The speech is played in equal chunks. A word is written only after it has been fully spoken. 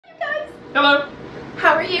Hello.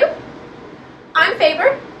 How are you? I'm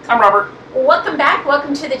Faber. I'm Robert. Welcome back,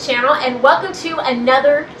 welcome to the channel, and welcome to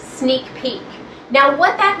another sneak peek. Now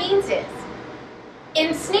what that means is,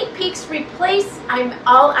 in sneak peeks I'm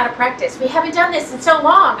all out of practice. We haven't done this in so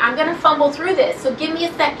long. I'm gonna fumble through this, so give me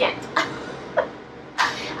a second.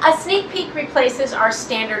 A sneak peek replaces our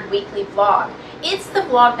standard weekly vlog. It's the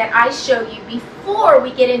vlog that I show you before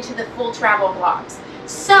we get into the full travel vlogs.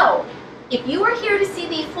 So, if you are here to see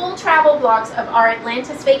the full travel vlogs of our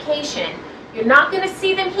Atlantis vacation, you're not going to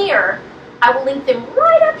see them here. I will link them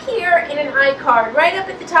right up here in an iCard, right up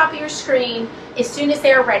at the top of your screen, as soon as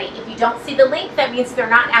they are ready. If you don't see the link, that means they're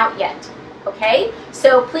not out yet. Okay?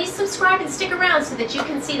 So please subscribe and stick around so that you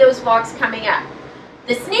can see those vlogs coming up.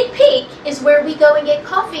 The sneak peek is where we go and get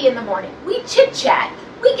coffee in the morning. We chit chat.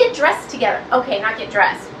 We get dressed together. Okay, not get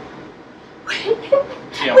dressed. We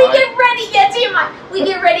get ready, yeah, TMI. We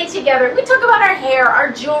get ready together. We talk about our hair,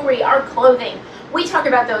 our jewelry, our clothing. We talk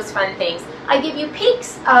about those fun things. I give you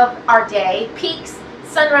peeks of our day, peeks,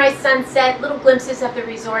 sunrise, sunset, little glimpses of the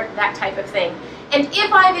resort, that type of thing. And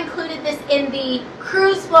if I've included this in the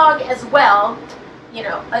cruise vlog as well, you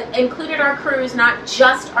know, included our cruise, not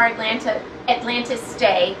just our Atlantis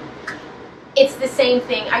stay, it's the same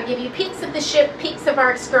thing. I give you peeks of the ship, peeks of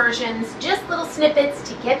our excursions, just little snippets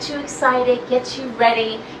to get you excited, get you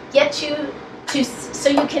ready, get you to, so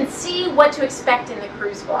you can see what to expect in the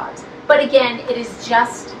cruise vlogs. But again, it is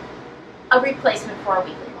just a replacement for our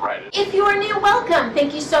weekly vlog. Right. If you are new, welcome.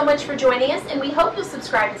 Thank you so much for joining us, and we hope you'll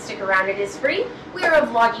subscribe and stick around. It is free. We are a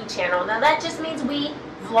vlogging channel. Now that just means we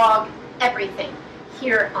vlog everything.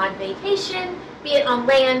 Here on vacation, be it on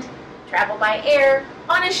land, travel by air,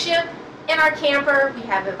 on a ship, in our camper, we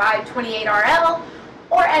have a Vibe 28RL,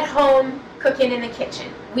 or at home, cooking in the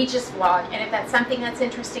kitchen. We just vlog, and if that's something that's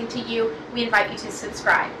interesting to you, we invite you to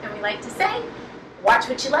subscribe. And we like to say, watch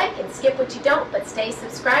what you like and skip what you don't, but stay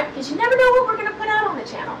subscribed because you never know what we're going to put out on the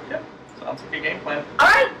channel. Yep, sounds like a game plan. All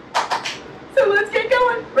right, so let's get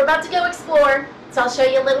going. We're about to go explore, so I'll show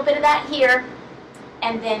you a little bit of that here,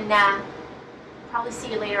 and then probably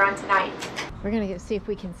see you later on tonight. We're going to see if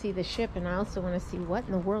we can see the ship, and I also want to see what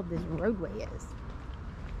in the world this roadway is.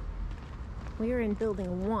 We are in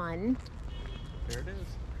building 1. There it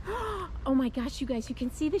is. Oh my gosh, you guys, you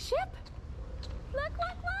can see the ship? Look,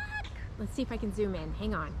 look, look! Let's see if I can zoom in.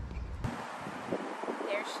 Hang on.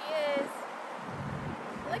 There she is.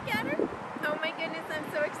 Look at her. Oh my goodness, I'm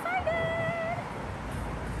so excited!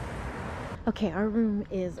 Okay, our room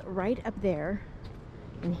is right up there,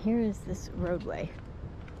 and here is this roadway.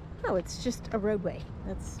 Oh, it's just a roadway.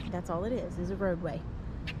 That's all it is a roadway.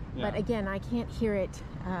 Yeah. But again, I can't hear it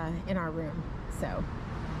in our room, so.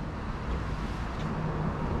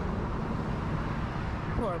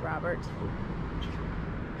 Poor Robert.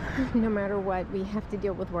 No matter what, we have to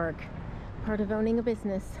deal with work. Part of owning a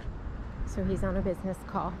business, so he's on a business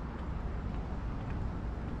call.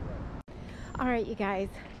 All right, you guys,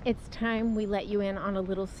 it's time we let you in on a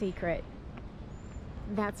little secret.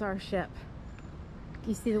 That's our ship.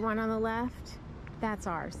 You see the one on the left? That's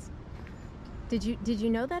ours. Did you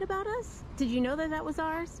know that about us? Did you know that that was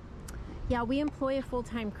ours? Yeah, we employ a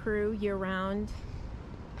full-time crew year-round.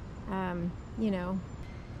 You know,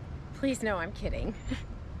 please know I'm kidding.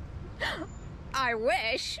 I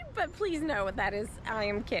wish, but please know what that is. I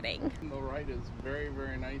am kidding. The ride is very,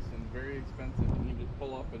 very nice and very expensive, and you just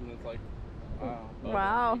pull up and it's like, wow.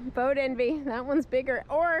 Wow, boat envy. That one's bigger.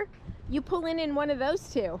 Or you pull in one of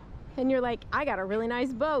those two. And you're like, I got a really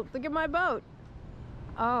nice boat. Look at my boat.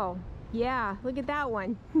 Oh, yeah, look at that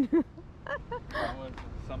one. That one's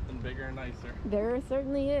something bigger and nicer. There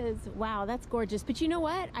certainly is. Wow, that's gorgeous. But you know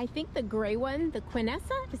what? I think the gray one, the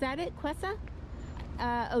Quinessa, is that it? Quessa?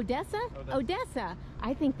 Odessa? Odessa.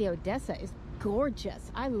 I think the Odessa is gorgeous.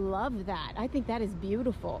 I love that. I think that is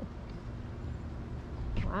beautiful.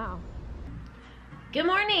 Wow. Good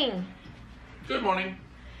morning. Good morning.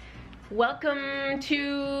 Welcome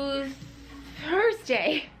to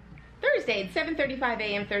Thursday. It's 7:35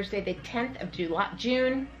 a.m. Thursday, the 10th of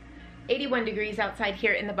June. 81 degrees outside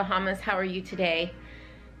here in the Bahamas. How are you today?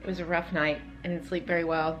 It was a rough night. I didn't sleep very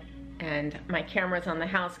well, and my cameras on the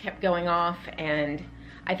house kept going off, and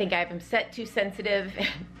I think I have them set too sensitive.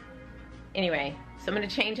 Anyway, so I'm going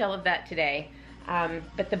to change all of that today.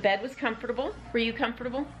 But the bed was comfortable. Were you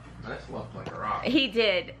comfortable? I slept like a rock. He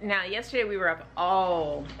did. Now, yesterday we were up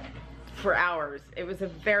all for hours. It was a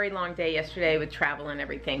very long day yesterday with travel and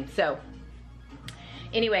everything. So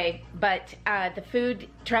anyway, but the food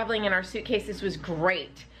traveling in our suitcases was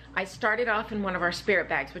great. I started off in one of our spirit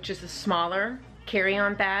bags, which is a smaller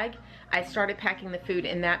carry-on bag. I started packing the food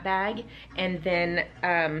in that bag, and then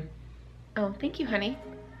oh, thank you, honey.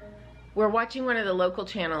 we're watching one of the local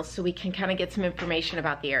channels so we can kind of get some information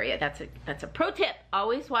about the area. That's a pro tip.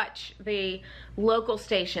 Always watch the local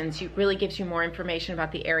stations. It really gives you more information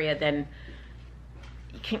about the area than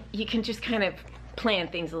you can just kind of plan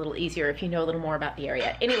things a little easier if you know a little more about the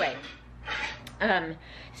area. Anyway,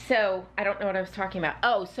 so I don't know what I was talking about.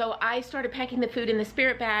 Oh, so I started packing the food in the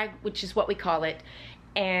spirit bag, which is what we call it,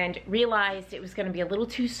 and realized it was going to be a little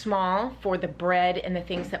too small for the bread and the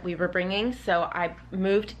things that we were bringing. So I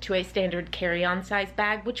moved to a standard carry-on size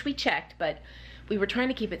bag, which we checked, but we were trying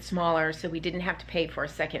to keep it smaller so we didn't have to pay for a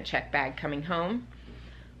second check bag coming home.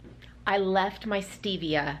 I left my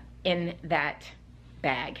stevia in that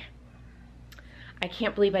bag. I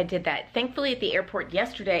can't believe I did that. Thankfully at the airport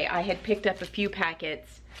yesterday, I had picked up a few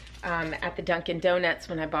packets at the Dunkin' Donuts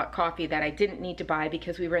when I bought coffee that I didn't need to buy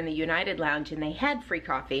because we were in the United Lounge and they had free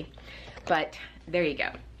coffee. But there you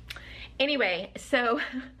go. Anyway, so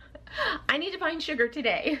I need to find sugar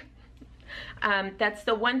today. That's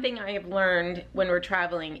the one thing I have learned when we're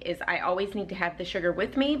traveling is I always need to have the sugar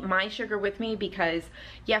with me, my sugar with me, because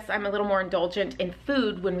yes, I'm a little more indulgent in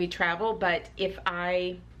food when we travel, but if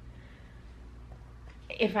I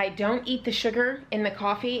don't eat the sugar in the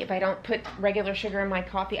coffee, if I don't put regular sugar in my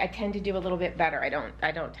coffee, I tend to do a little bit better. I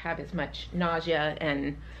don't have as much nausea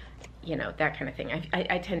and, you know, that kind of thing.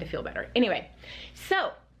 I tend to feel better. Anyway,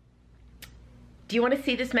 so do you want to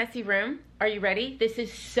see this messy room? Are you ready? This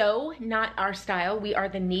is so not our style. We are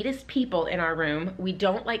the neatest people in our room. We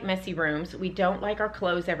don't like messy rooms. We don't like our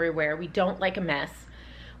clothes everywhere. We don't like a mess.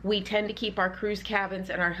 We tend to keep our cruise cabins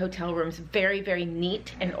and our hotel rooms very, very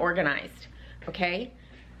neat and organized, okay?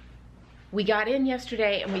 We got in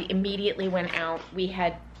yesterday and we immediately went out. We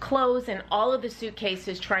had clothes and all of the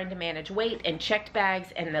suitcases trying to manage weight and checked bags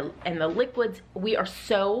and the liquids. We are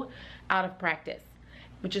so out of practice,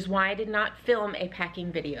 which is why I did not film a packing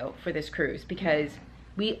video for this cruise, because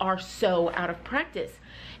we are so out of practice.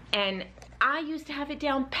 And I used to have it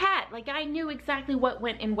down pat, like I knew exactly what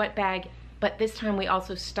went in what bag, but this time we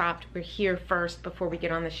also stopped. We're here first before we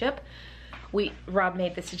get on the ship. Rob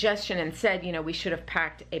made the suggestion and said, you know, we should have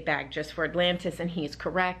packed a bag just for Atlantis, and he's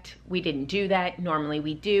correct. We didn't do that. Normally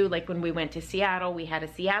we do. Like when we went to Seattle, we had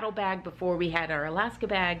a Seattle bag before we had our Alaska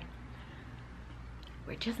bag.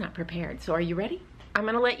 We're just not prepared. So are you ready? I'm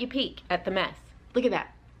gonna let you peek at the mess. Look at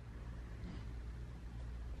that.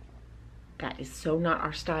 That is so not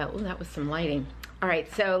our style. Oh, that was some lighting. All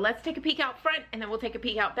right, so let's take a peek out front and then we'll take a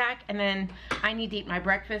peek out back, and then I need to eat my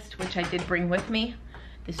breakfast, which I did bring with me.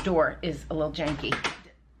 This door is a little janky.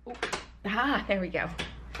 Ooh. Ah, there we go.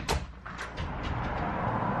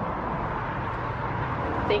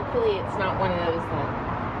 Thankfully, it's not one of those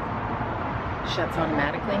that shuts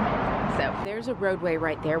automatically. So there's a roadway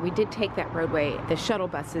right there. We did take that roadway. The shuttle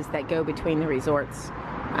buses that go between the resorts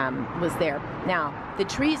was there. Now, the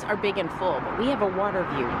trees are big and full, but we have a water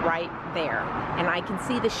view right there. And I can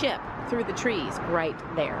see the ship through the trees right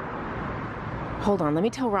there. Hold on, let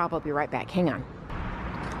me tell Rob I'll be right back. Hang on.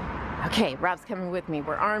 Okay, Rob's coming with me.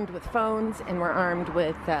 We're armed with phones and we're armed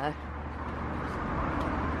with, I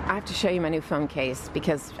have to show you my new phone case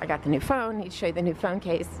because I got the new phone. I need to show you the new phone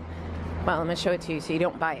case. Well, I'm gonna show it to you so you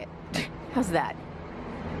don't buy it. How's that?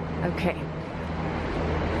 Okay.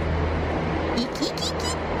 Eek, eek, eek,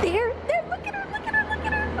 eek. There, look at her, look at her, look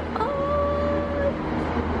at her. Oh,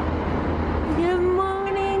 good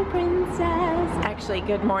morning, princess. Actually,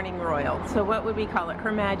 good morning, royal. So what would we call it?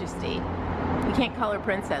 Her Majesty. We can't call her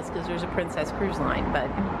princess because there's a princess cruise line, but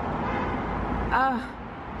oh,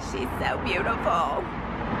 she's so beautiful.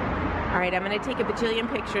 All right, I'm gonna take a bajillion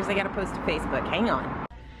pictures. I gotta post to Facebook. Hang on.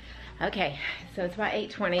 Okay, so it's about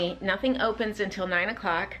 8:20. Nothing opens until 9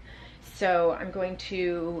 o'clock. So I'm going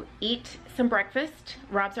to eat some breakfast.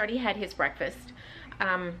 Rob's already had his breakfast.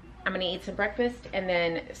 I'm gonna eat some breakfast and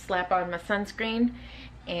then slap on my sunscreen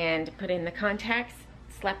and put in the contacts,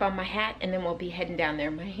 slap on my hat, and then we'll be heading down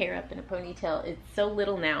there. My hair up in a ponytail. It's so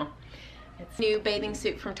little now. It's a new bathing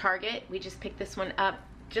suit from Target. We just picked this one up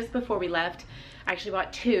just before we left. I actually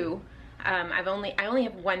bought two. I only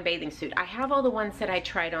have one bathing suit. I have all the ones that I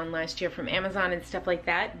tried on last year from Amazon and stuff like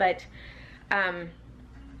that, but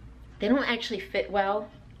they don't actually fit well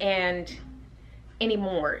and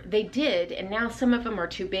anymore. They did, and now some of them are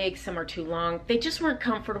too big, some are too long. They just weren't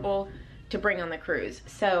comfortable to bring on the cruise.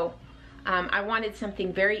 So I wanted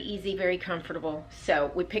something very easy, very comfortable.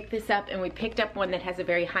 So we picked this up, and we picked up one that has a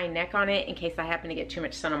very high neck on it in case I happen to get too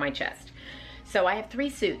much sun on my chest. So I have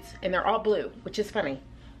 3 suits, and they're all blue, which is funny.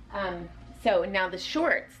 So now the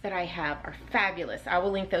shorts that I have are fabulous. I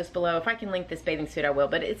will link those below. If I can link this bathing suit, I will,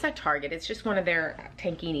 but it's at Target. It's just one of their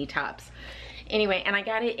tankini tops. Anyway, and I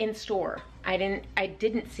got it in store. I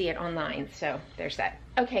didn't see it online, so there's that.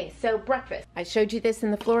 Okay, so breakfast. I showed you this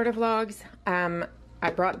in the Florida vlogs. I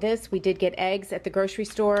brought this. We did get eggs at the grocery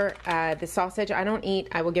store. The sausage I don't eat.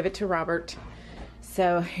 I will give it to Robert.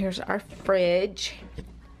 So here's our fridge.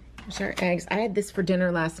 Here's our eggs. I had this for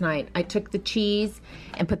dinner last night. I took the cheese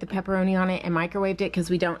and put the pepperoni on it and microwaved it because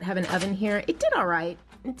we don't have an oven here. It did all right.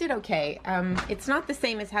 It did okay. It's not the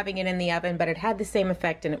same as having it in the oven, but it had the same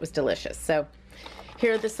effect and it was delicious. So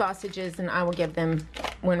here are the sausages, and I will give them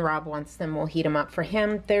when Rob wants them. We'll heat them up for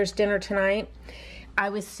him. There's dinner tonight. I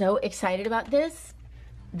was so excited about this.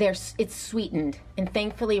 It's sweetened, and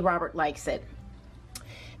thankfully Robert likes it.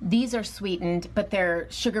 These are sweetened, but they're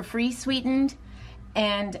sugar-free sweetened,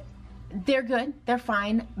 and they're good. They're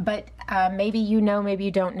fine, but maybe you know, maybe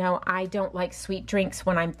you don't know, I don't like sweet drinks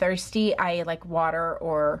when I'm thirsty. I like water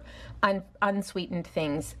or unsweetened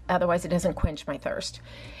things. Otherwise, it doesn't quench my thirst.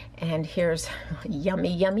 And here's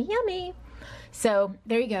yummy, yummy, yummy. So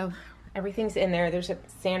there you go. Everything's in there. There's a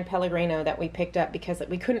San Pellegrino that we picked up because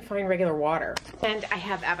we couldn't find regular water. And I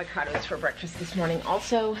have avocados for breakfast this morning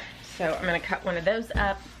also. So I'm gonna cut one of those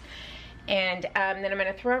up. And then I'm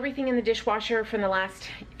gonna throw everything in the dishwasher from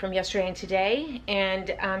yesterday and today and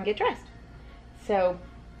get dressed. So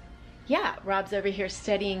yeah, Rob's over here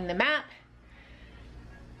studying the map.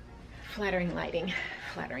 Flattering lighting,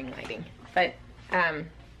 flattering lighting. But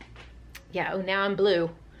yeah, oh, now I'm blue.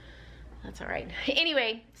 That's all right.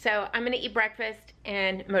 Anyway, so I'm gonna eat breakfast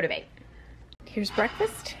and motivate. Here's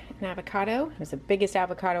breakfast, an avocado. It was the biggest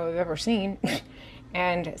avocado I've ever seen.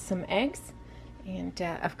 And some eggs, and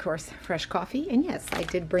of course, fresh coffee. And yes, I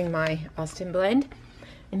did bring my Austin blend.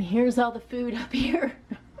 And here's all the food up here.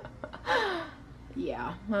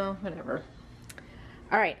 Yeah, well, whatever.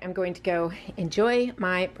 All right, I'm going to go enjoy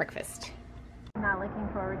my breakfast. I'm not looking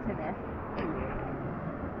forward to this.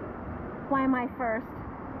 Why am I first?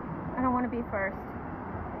 I don't want to be first.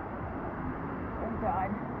 Oh God.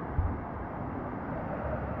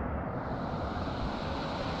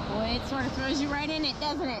 Boy, it sort of throws you right in it,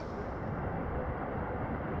 doesn't it?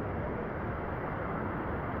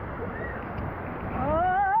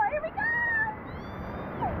 Oh, here we go!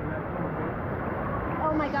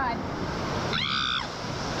 Oh my God.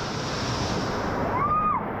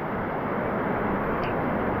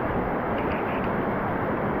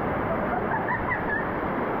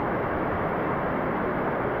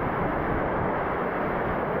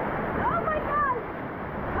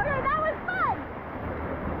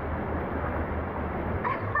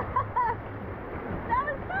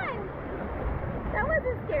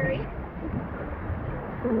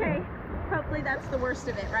 Okay, hopefully that's the worst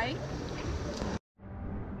of it, right?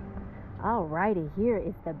 Alrighty, here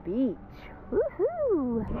is the beach.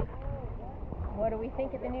 Woohoo! What do we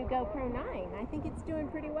think of the new GoPro 9? I think it's doing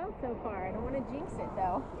pretty well so far. I don't want to jinx it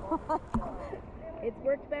though. It's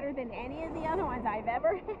worked better than any of the other ones I've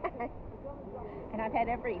ever had. And I've had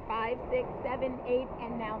every 5, 6, 7, 8,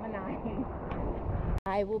 and now the 9.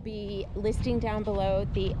 I will be listing down below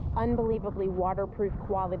the unbelievably waterproof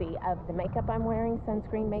quality of the makeup I'm wearing,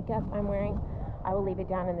 sunscreen makeup I'm wearing. I will leave it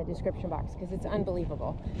down in the description box because it's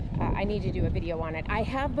unbelievable. I need to do a video on it. I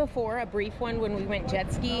have before a brief one when we went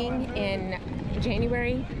jet skiing in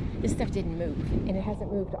January. This stuff didn't move, and it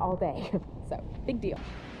hasn't moved all day. So, big deal.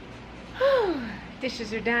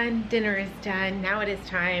 Dishes are done, dinner is done. Now it is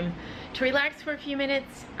time to relax for a few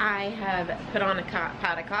minutes. I have put on a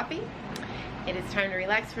pot of coffee. It is time to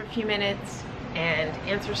relax for a few minutes and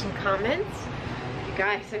answer some comments. You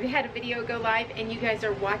guys, I've had a video go live and you guys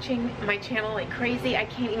are watching my channel like crazy. I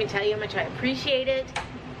can't even tell you how much I appreciate it.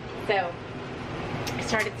 So, I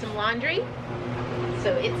started some laundry.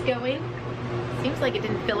 So it's going. Seems like it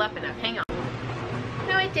didn't fill up enough. Hang on.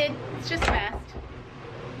 No, it did. It's just fast.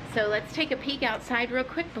 So let's take a peek outside real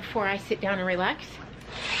quick before I sit down and relax.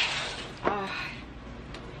 Oh,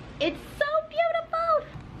 it's so beautiful.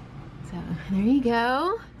 So there you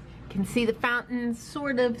go. You can see the fountain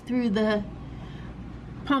sort of through the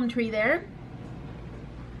palm tree there.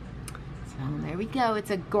 So there we go.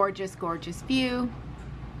 It's a gorgeous, gorgeous view.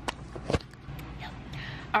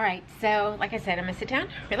 All right, so like I said, I'm gonna sit down,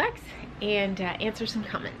 relax, and answer some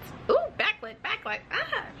comments. Ooh, backlit, backlit,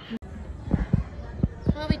 ah!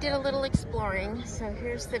 Well, we did a little exploring. So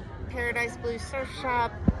here's the Paradise Blue Surf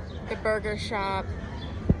Shop, the burger shop.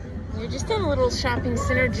 We're just in a little shopping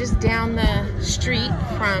center just down the street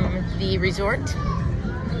from the resort.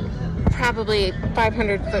 Probably a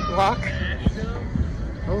 500-foot walk.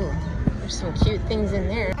 Oh, there's some cute things in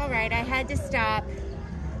there. All right, I had to stop.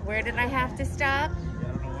 Where did I have to stop?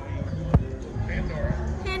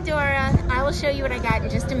 Pandora. I will show you what I got in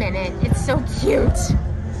just a minute. It's so cute.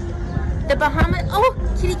 The Bahamas. Oh,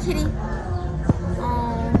 kitty, kitty.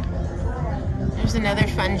 Oh, there's another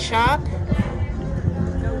fun shop.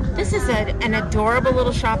 This is an adorable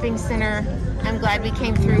little shopping center. I'm glad we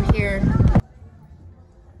came through here.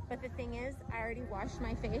 But the thing is, I already washed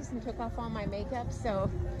my face and took off all my makeup, so,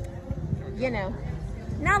 you know,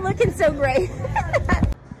 not looking so great.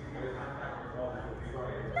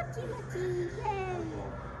 Lucky, lucky, yay!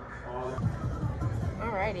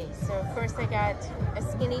 Alrighty, so of course I got a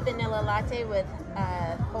skinny vanilla latte with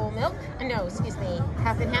whole milk. No, excuse me,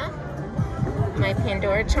 half and half. My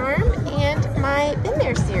Pandora charm and my Been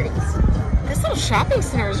There series. This little shopping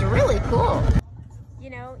center is really cool. You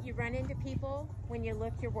know, you run into people when you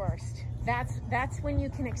look your worst. That's when you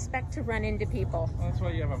can expect to run into people. That's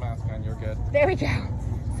why you have a mask on, you're good. There we go.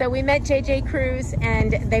 So we met JJ Cruise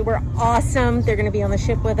and they were awesome. They're gonna be on the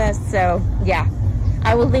ship with us, so yeah.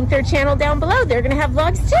 I will link their channel down below. They're gonna have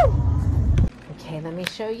vlogs too. Okay, let me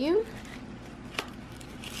show you.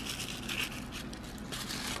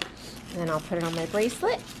 And then I'll put it on my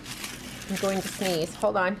bracelet. I'm going to sneeze.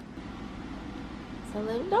 Hold on. It's a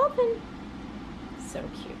little dolphin. So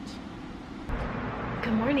cute.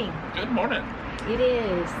 Good morning. Good morning. It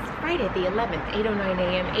is Friday the 11th, 8:09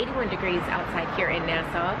 a.m., 81 degrees outside here in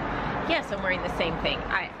Nassau. Yes, I'm wearing the same thing.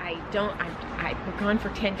 We're gone for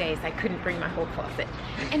 10 days. I couldn't bring my whole closet.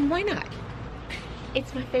 And why not?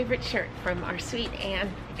 It's my favorite shirt from our sweet Anne,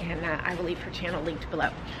 and I will leave her channel linked below.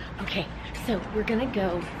 Okay, so we're gonna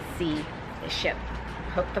go see the ship,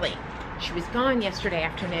 hopefully. She was gone yesterday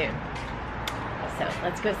afternoon. So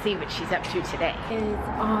let's go see what she's up to today.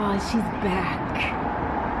 Oh, she's back.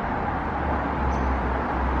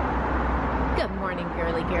 Good morning,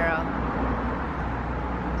 girly girl.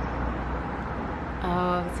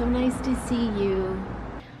 Oh, so nice to see you.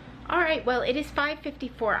 All right, well, it is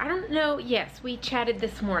 5:54. I don't know, yes, we chatted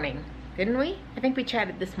this morning, didn't we? I think we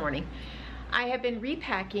chatted this morning. I have been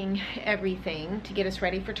repacking everything to get us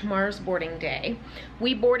ready for tomorrow's boarding day.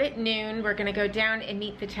 We board at noon. We're gonna go down and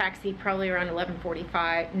meet the taxi probably around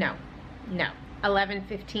 11:45. No,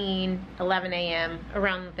 11:15, 11 a.m.,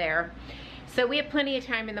 around there. So we have plenty of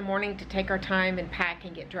time in the morning to take our time and pack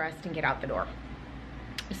and get dressed and get out the door.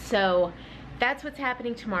 So that's what's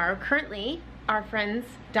happening tomorrow. Currently, our friends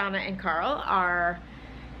Donna and Carl are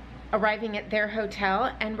arriving at their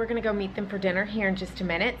hotel and we're gonna go meet them for dinner here in just a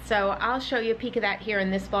minute. So I'll show you a peek of that here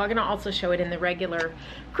in this vlog, and I'll also show it in the regular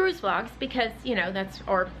cruise vlogs because, you know,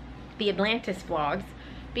 or the Atlantis vlogs,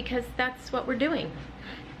 because that's what we're doing.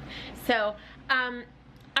 So I'm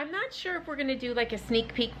not sure if we're gonna do like a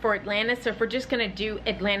sneak peek for Atlantis or if we're just gonna do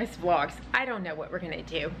Atlantis vlogs. I don't know what we're gonna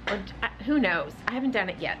do, or who knows? I haven't done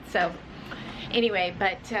it yet, so. Anyway,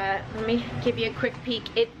 but let me give you a quick peek.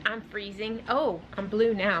 I'm freezing. Oh, I'm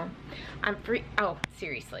blue now. Oh,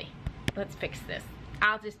 seriously. Let's fix this.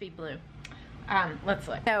 I'll just be blue. Let's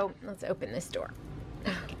look. So, let's open this door.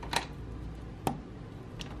 There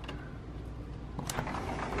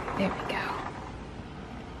we go.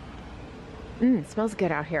 It smells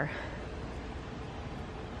good out here.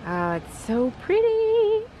 Oh, it's so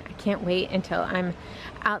pretty. I can't wait until I'm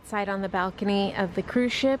outside on the balcony of the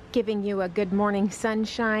cruise ship giving you a good morning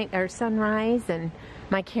sunshine or sunrise, and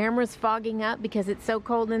my camera's fogging up because it's so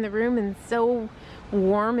cold in the room and so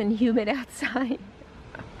warm and humid outside.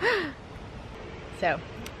 So,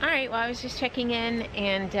 all right, well, I was just checking in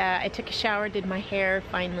and I took a shower, did my hair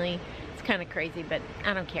finally. It's kind of crazy, but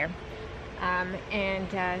I don't care.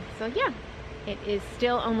 So yeah, it is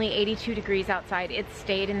still only 82 degrees outside. It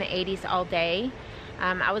stayed in the 80s all day.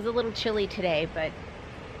 I was a little chilly today, but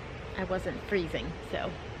I wasn't freezing, so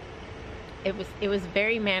it was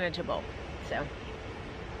very manageable. So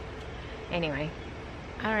anyway,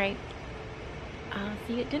 all right, I'll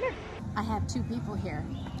see you at dinner. I have two people here.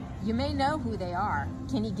 You may know who they are.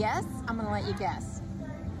 Can you guess? I'm gonna let you guess.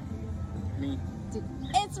 Me.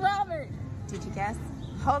 It's Robert. Did you guess?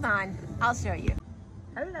 Hold on, I'll show you.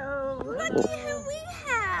 Hello. Look at who we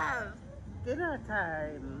have. Dinner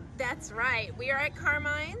time. That's right. We are at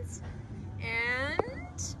Carmine's, and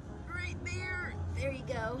right there you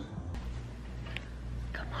go.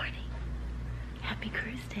 Good morning. Happy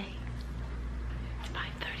cruise day. It's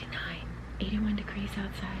 5:39, 81 degrees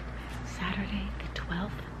outside. Saturday, the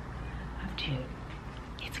 12th of June.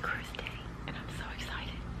 It's cruise day, and I'm so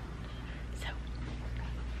excited. So,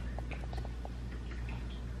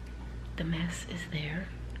 the mess is there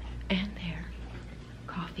and there.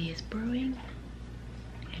 Coffee is brewing,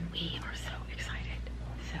 and we are so excited.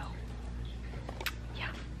 So,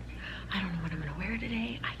 yeah. I don't know what I'm gonna wear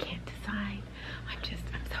today. I can't decide. I'm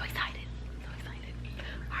so excited. So excited.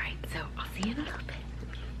 All right, so I'll see you in a little bit.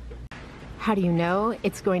 How do you know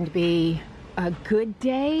it's going to be a good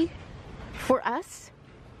day? us,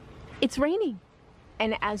 it's raining.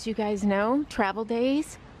 And as you guys know, travel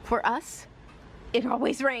days, for us, it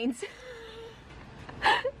always rains.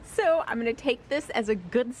 So I'm gonna take this as a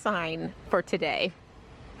good sign for today.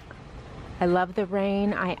 I love the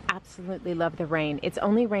rain. I absolutely love the rain. It's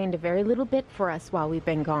only rained a very little bit for us while we've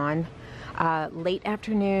been gone. Late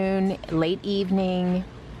afternoon, late evening,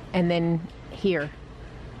 and then here.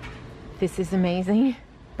 This is amazing,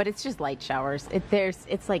 but it's just light showers.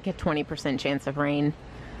 It's like a 20% chance of rain.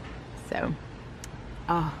 So,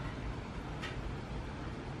 oh,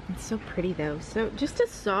 it's so pretty though. So just a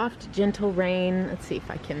soft, gentle rain. Let's see if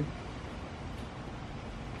I can.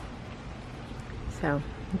 So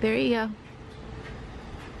there you go.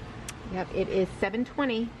 Yep, it is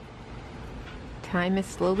 7:20. Time is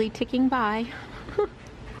slowly ticking by.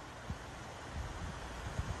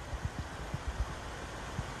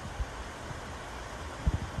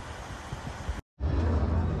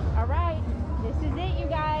 All right, this is it, you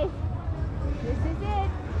guys. This is it.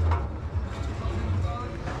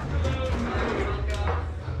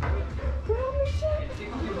 We're on the ship.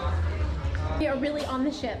 We are really on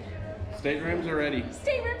the ship. Staterooms are ready.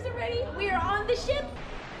 Staterooms are ready. We are on the ship.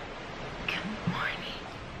 Good morning.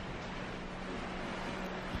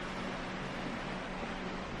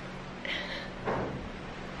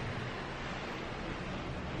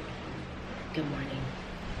 Good morning.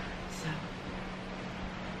 So,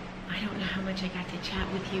 I don't know how much I got to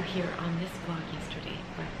chat with you here on this vlog yesterday,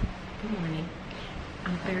 but good morning.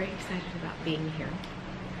 I'm very excited about being here.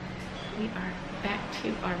 We are back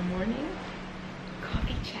to our morning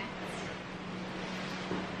coffee chats.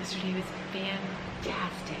 Yesterday was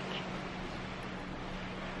fantastic.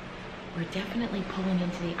 We're definitely pulling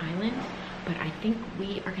into the island, but I think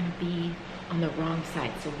we are going to be on the wrong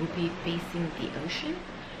side. So we'll be facing the ocean,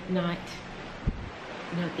 not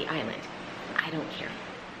the island. I don't care.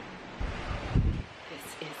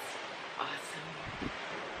 This is awesome.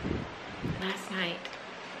 Last night,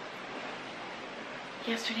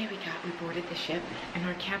 yesterday we boarded the ship and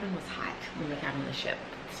our cabin was hot when we got on the ship.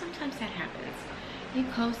 Sometimes that happens. You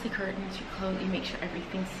close the curtains, you make sure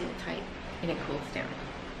everything's sealed tight and it cools down.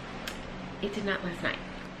 It did not last night.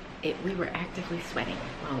 We were actively sweating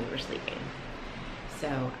while we were sleeping.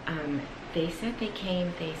 So they said they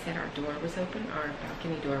said our door was open, our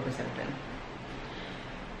balcony door was open.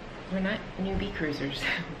 We're not newbie cruisers,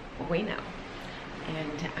 we know.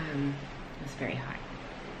 And it was very hot.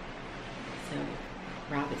 So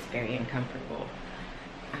Rob is very uncomfortable.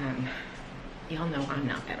 Y'all know I'm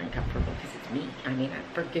not that uncomfortable because it's me. I mean,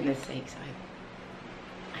 for goodness sakes,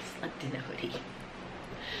 I slept in a hoodie.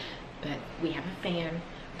 But we have a fan,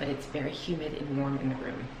 but it's very humid and warm in the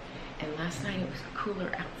room. And last night it was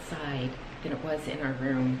cooler outside than it was in our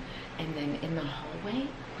room. And then in the hallway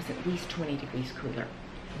was at least 20 degrees cooler.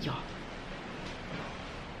 Y'all,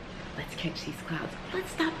 let's catch these clouds. Let's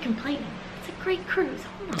stop complaining. It's a great cruise.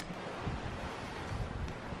 Hold on.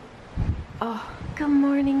 Oh, good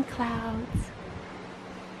morning, clouds.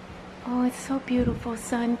 Oh, it's so beautiful,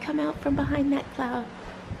 sun. Come out from behind that cloud.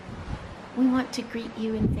 We want to greet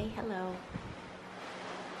you and say hello.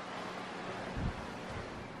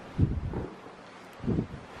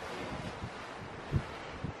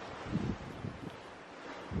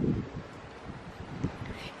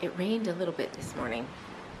 It rained a little bit this morning.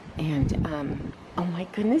 And, oh my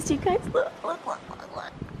goodness, you guys, look. Hold on.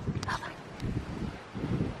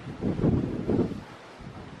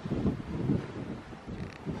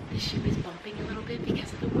 The ship is bumping a little bit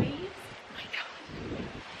because of the waves. Oh my God.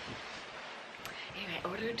 Anyway, I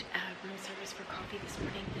ordered room service for coffee this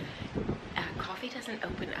morning. Coffee doesn't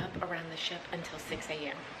open up around the ship until 6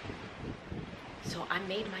 a.m. So I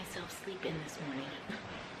made myself sleep in this morning.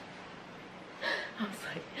 I was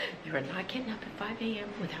like, you are not getting up at 5 a.m.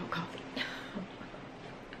 without coffee.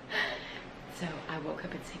 So I woke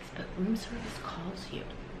up at 6, but room service calls you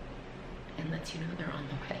and lets you know they're on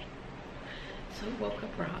the way. So I woke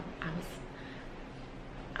up Rob.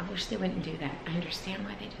 I wish they wouldn't do that. I understand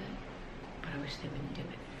why they do it, but I wish they wouldn't do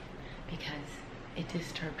it because it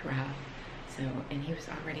disturbed Rob. So, and he was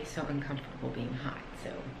already so uncomfortable being hot.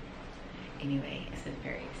 So anyway, this is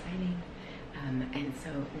very exciting. And so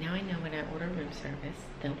now I know when I order room service,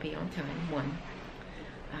 they'll be on time, 1,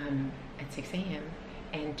 at 6 a.m.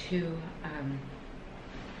 and 2,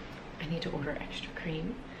 I need to order extra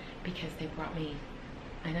cream because they brought me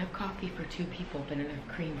enough coffee for 2 people, but enough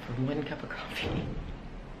cream for 1 cup of coffee.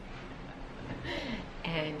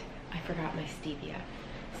 And I forgot my stevia.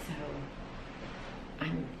 So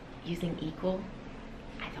I'm using equal.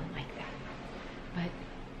 I don't like that. But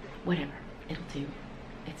whatever, it'll do.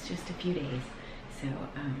 It's just a few days. So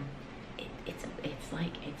it's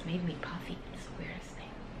like, it's made me puffy. It's the weirdest thing.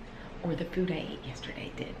 Or the food I ate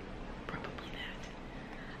yesterday did. Probably that.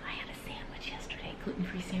 I had a sandwich yesterday,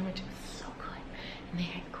 gluten-free sandwich. It was so good. And they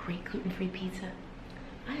had great gluten-free pizza.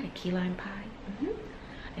 I had a key lime pie.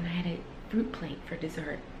 And I had a fruit plate for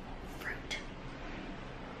dessert. Fruit.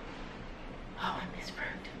 Oh, I miss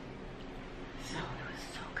fruit. So it was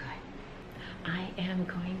so good. I am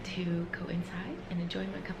going to go inside and enjoy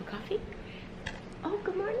my cup of coffee. Oh,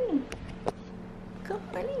 good morning.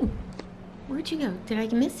 Good morning. Where'd you go? Did I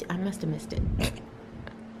miss you? I must have missed it.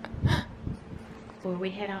 Before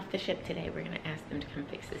we head off the ship today, we're gonna ask them to come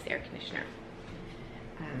fix this air conditioner.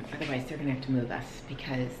 Otherwise, they're gonna have to move us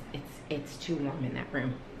because it's too warm in that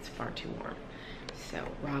room. It's far too warm. So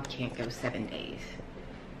Rob can't go 7 days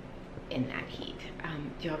in that heat.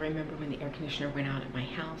 Do y'all remember when the air conditioner went out at my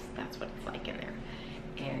house? That's what it's like in there.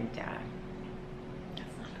 And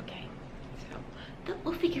that's not okay. So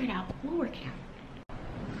we'll figure it out. We'll work it out.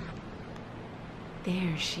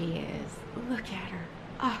 There she is. Look at her.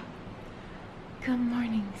 Oh, good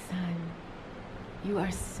morning, sun. You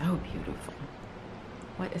are so beautiful.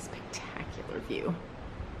 What a spectacular view.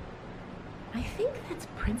 I think that's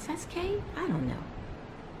Princess K. I don't know.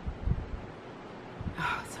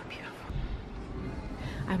 Oh, so beautiful.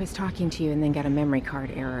 I was talking to you and then got a memory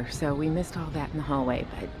card error, so we missed all that in the hallway,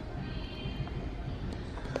 but...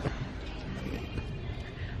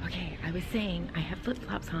 Okay, I was saying I have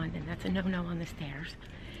flip-flops on, and that's a no-no on the stairs.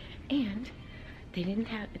 And they didn't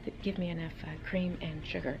give me enough cream and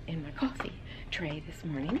sugar in my coffee tray this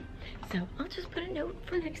morning. So I'll just put a note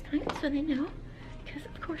for next time so they know. Because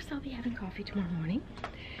of course I'll be having coffee tomorrow morning.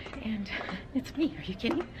 And it's me, are you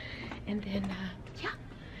kidding? And then, yeah.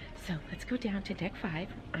 So let's go down to deck 5.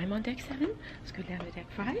 I'm on deck 7. Let's go down to deck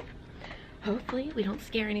 5. Hopefully we don't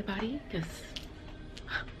scare anybody, because...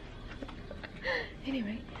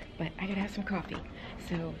 Anyway, but I gotta have some coffee.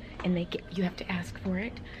 So, and you have to ask for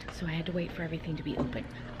it. So I had to wait for everything to be open.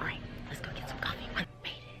 All right, let's go get some coffee. I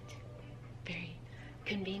made it. Very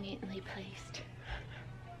conveniently placed.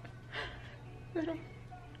 Little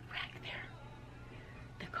rack there.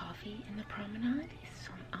 The coffee in the promenade is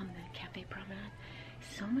on the cafe promenade,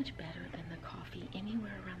 so much better than the coffee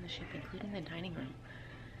anywhere around the ship, including the dining room.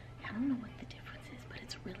 I don't know what the difference is, but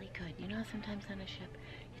it's really good. You know how sometimes on a ship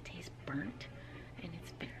it tastes burnt and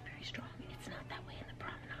it's very, very strong? It's not that way in the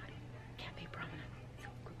promenade. Cafe promenade. So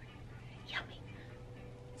good. Yummy.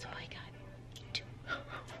 So I got 2.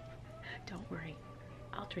 Don't worry.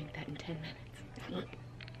 I'll drink that in 10 minutes.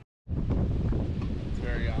 It's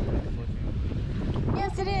very ominous looking.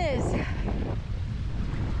 Yes, it is.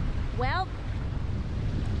 Well,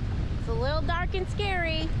 it's a little dark and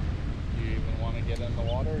scary. Do you even want to get in the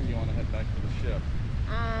water, or do you want to head back to the ship?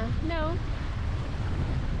 No.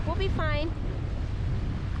 We'll be fine.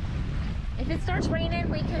 If it starts raining,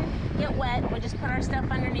 we can get wet. We'll just put our stuff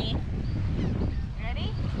underneath.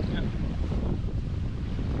 Ready? Yeah.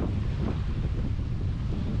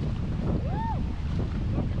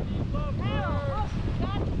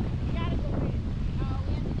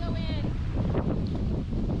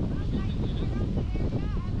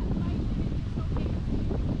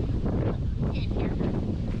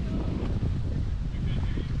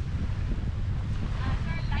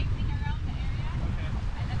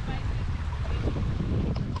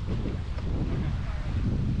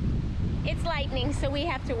 It's lightning, so we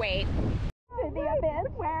have to wait. To the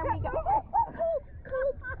abyss where we go.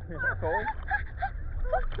 Cold?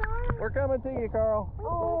 We're coming to you, Carl.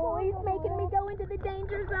 Oh, he's making me go into the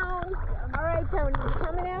danger zone. All right, Tony, you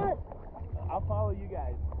coming out? I'll follow you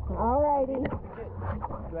guys. All righty.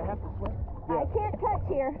 Do I have to swim? I can't touch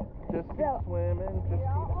here. Just keep swimming. Just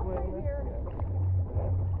keep swimming.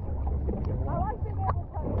 I like being able to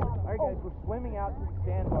touch bottom. Alright guys, we're swimming out to the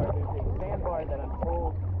sandbar. There's a sandbar that I'm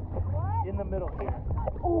told in the middle here.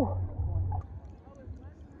 Oh.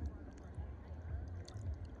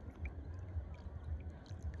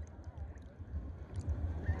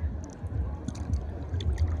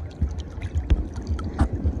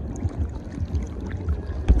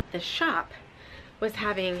 The shop was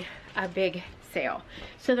having a big sale.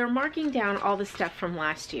 So they're marking down all the stuff from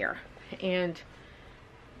last year and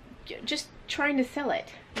just trying to sell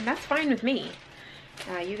it. And that's fine with me.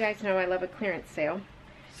 You guys know I love a clearance sale.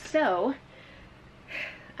 So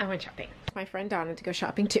I went shopping. My friend Donna to go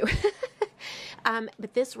shopping too.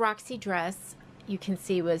 But this Roxy dress you can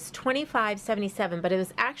see was $25.77, but it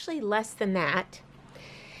was actually less than that.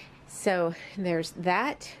 So there's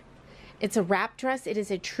that. It's a wrap dress. It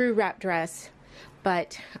is a true wrap dress,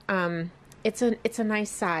 but it's a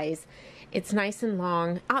nice size. It's nice and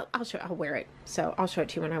long. I'll wear it. So I'll show it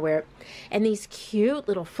to you when I wear it. And these cute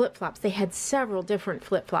little flip-flops. They had several different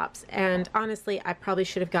flip-flops. And honestly, I probably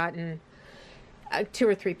should have gotten 2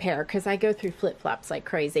 or 3 pair because I go through flip-flops like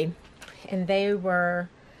crazy. And they were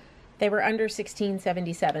under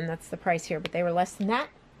 $16.77. That's the price here, but they were less than that.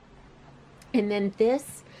 And then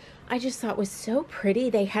this, I just thought was so pretty.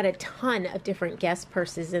 They had a ton of different guest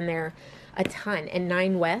purses in there. A ton. And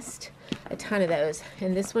 9 West, a ton of those.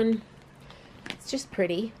 And this one, it's just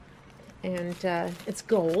pretty, and it's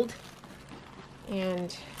gold,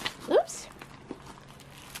 and oops,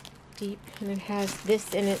 deep, and it has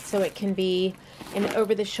this in it so it can be an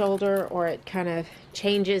over the shoulder, or it kind of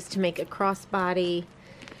changes to make a crossbody,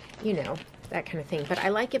 you know, that kind of thing. But I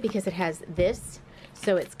like it because it has this,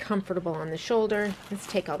 so it's comfortable on the shoulder. Let's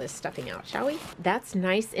take all this stuffing out, shall we? That's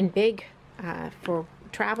nice and big for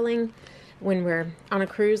traveling. When we're on a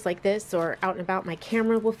cruise like this or out and about, my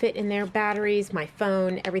camera will fit in there, batteries, my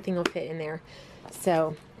phone, everything will fit in there.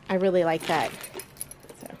 So I really like that.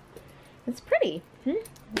 So it's pretty. You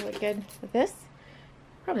look good with this?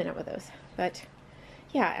 Probably not with those, but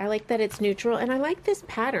yeah, I like that it's neutral, and I like this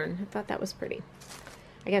pattern. I thought that was pretty.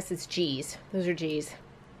 I guess it's G's. Those are G's.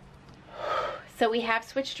 So we have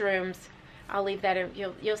switched rooms. I'll leave that in,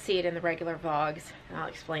 you'll see it in the regular vlogs, and I'll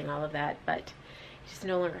explain all of that, but it's just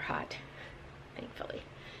no longer hot. Thankfully.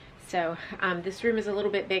 So this room is a little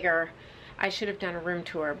bit bigger. I should have done a room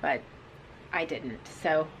tour, but I didn't.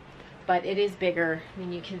 So, but it is bigger. I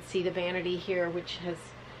mean, you can see the vanity here, which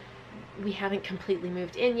we haven't completely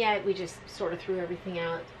moved in yet. We just sort of threw everything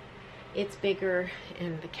out. It's bigger,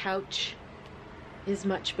 and the couch is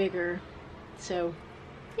much bigger. So,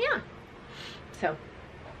 yeah. So,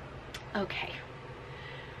 okay.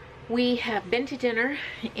 We have been to dinner,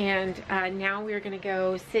 and now we're going to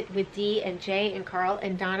go sit with Dee and Jay and Carl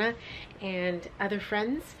and Donna and other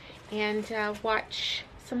friends and watch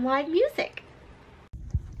some live music.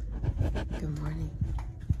 Good morning.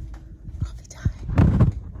 Coffee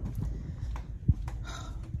time.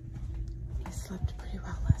 I slept pretty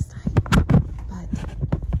well last night, but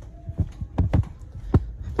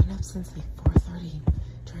I've been up since like 4:30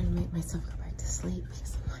 trying to make myself go back to sleep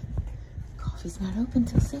because I'm like, coffee's not open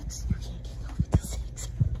till 6. You can't get coffee till 6.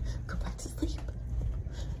 Go back to sleep.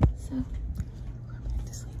 So, go back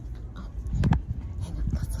to sleep. Oh, here. Hang on.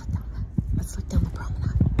 Let's look down the promenade.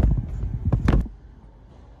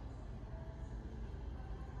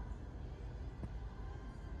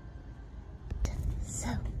 So,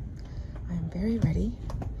 I'm very ready.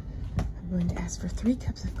 I'm going to ask for 3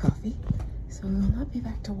 cups of coffee. So we will not be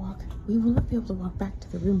we will not be able to walk back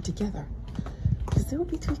to the room together, because there will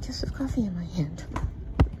be 3 cups of coffee in my hand.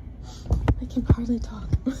 I can hardly talk.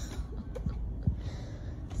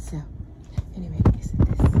 So, anyway, isn't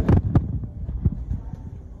this?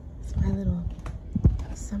 It's my little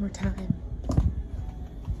summertime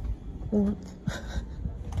warmth.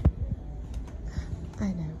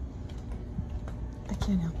 I know. I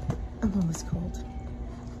can't help it. I'm always cold.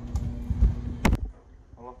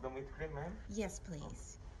 All of them with cream, ma'am? Yes,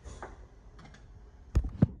 please.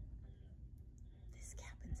 This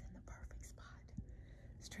cabin's in the perfect spot.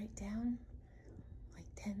 Straight down, like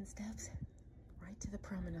 10 steps, right to the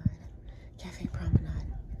promenade, Cafe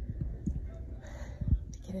Promenade.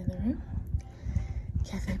 To get in the room,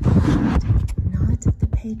 Cafe Promenade, not the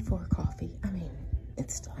paid-for coffee. I mean,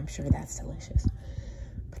 I'm sure that's delicious.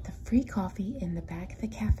 But the free coffee in the back of the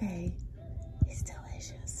cafe is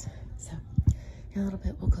delicious. So, in a little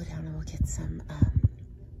bit, we'll go down and we'll get some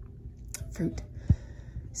fruit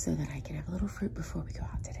so that I can have a little fruit before we go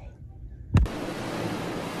out today.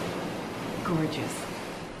 Gorgeous.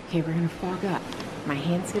 Okay, we're gonna fog up. My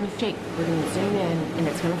hand's gonna shake. We're gonna zoom in, and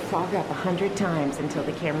it's gonna fog up 100 times until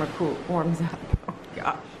the camera warms up. Oh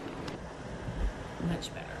gosh.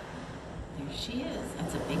 Much better. There she is.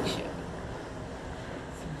 That's a big ship.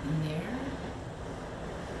 Something there.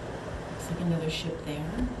 Looks like another ship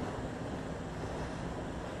there.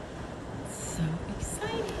 So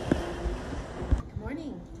exciting. Good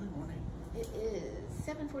morning. Good morning. It is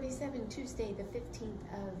 7:47, Tuesday, the 15th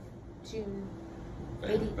of June.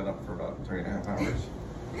 I've been up for about 3.5 hours.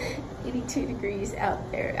 82 degrees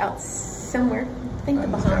out there, out somewhere. I think the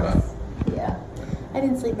And Bahamas. Yeah. I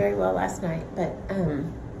didn't sleep very well last night, but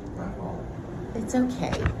Not well. it's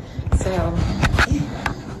okay. So,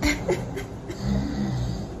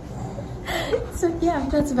 so yeah,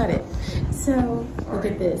 that's about it. So look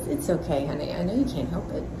at this. It's okay, honey. I know you can't help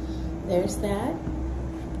it. There's that.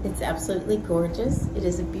 It's absolutely gorgeous. It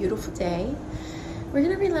is a beautiful day. We're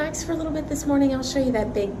gonna relax for a little bit this morning. I'll show you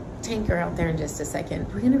that big tanker out there in just a second.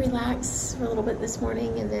 We're gonna relax for a little bit this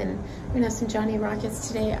morning, and then we're gonna have some Johnny Rockets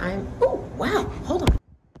today. Oh, wow, hold on.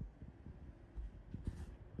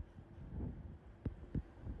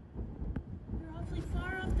 You're awfully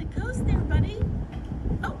far off the coast there, buddy.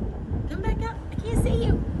 Oh, come back up, I can't see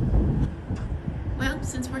you. Well,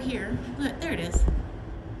 since we're here, look, there it is.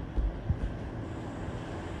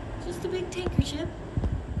 Just a big tanker ship.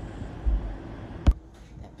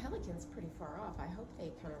 Pretty far off. I hope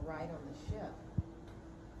they kind of ride on the ship.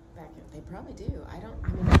 They probably do. I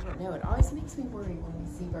don't know. It always makes me worry when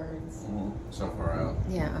we see birds. So far out.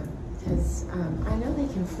 Yeah, because I know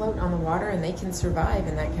they can float on the water and they can survive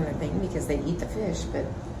and that kind of thing because they eat the fish, but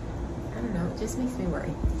I don't know. It just makes me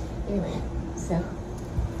worry. Anyway, so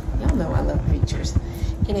y'all know I love creatures.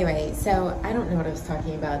 Anyway, so I don't know what I was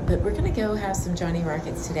talking about, but we're going to go have some Johnny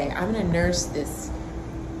Rockets today. I'm going to nurse this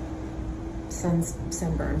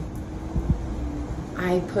sunburn.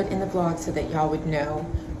 I put in the vlog so that y'all would know.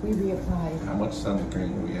 We reapplied. How much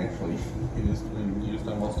sunscreen we actually used? We used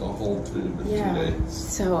almost a whole tube in 2 days.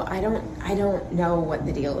 So I don't know what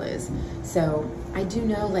the deal is. So I do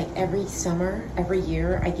know, like, every summer, every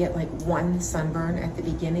year, I get like one sunburn at the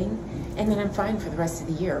beginning, and then I'm fine for the rest of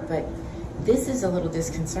the year. But this is a little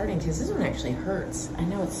disconcerting because this one actually hurts. I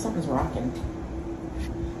know something's rocking.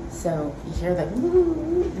 So you hear the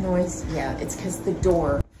noise? Yeah, it's because the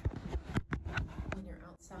door, when you're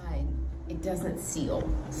outside, it doesn't seal.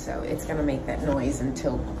 So it's gonna make that noise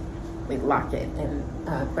until we lock it. And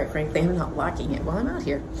quite frankly, I'm not locking it while I'm out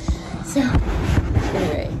here. So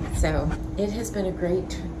anyway, so it has been a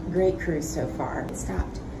great cruise so far. It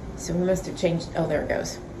stopped. So we must have changed, oh, there it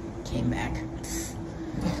goes. Came back.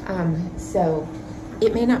 So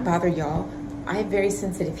it may not bother y'all. I have very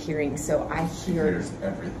sensitive hearing, so I hear... He hears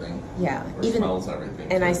everything. Yeah. Or even smells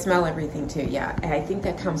everything. And too. I smell everything too, yeah. And I think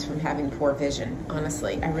that comes from having poor vision,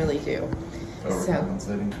 honestly. I really do.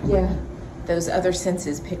 Overcompensating. So, yeah. Those other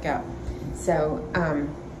senses pick up. So,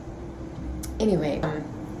 anyway,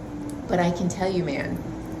 but I can tell you, man,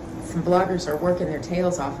 some bloggers are working their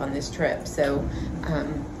tails off on this trip. So,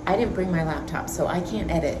 I didn't bring my laptop, so I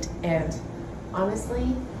can't edit. And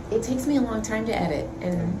honestly, it takes me a long time to edit,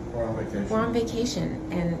 and we're on vacation. We're on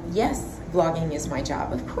vacation, and yes, vlogging is my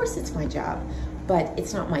job. Of course it's my job, but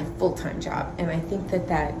it's not my full-time job, and I think that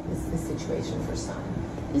that is the situation for some.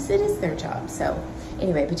 It is their job. So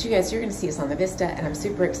anyway, but you guys, you're going to see us on the Vista, and I'm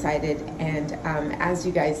super excited. And as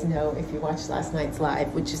you guys know, if you watched last night's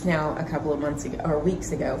live, which is now a couple of months ago, or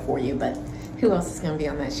weeks ago for you, but who else is going to be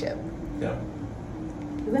on that ship? Yeah.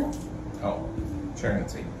 Who else? Oh,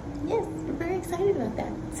 Chelsy. Yes, we're very excited about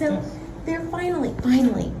that. So yes. They're finally,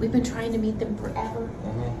 we've been trying to meet them forever.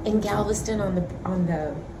 In Galveston on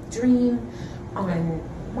the Dream, on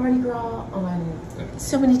Mardi Gras, on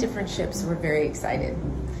so many different ships. We're very excited.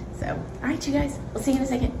 So, all right, you guys, we'll see you in a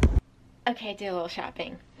second. Okay, did a little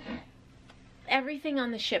shopping. Everything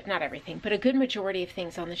on the ship, not everything, but a good majority of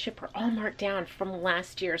things on the ship are all marked down from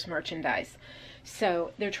last year's merchandise.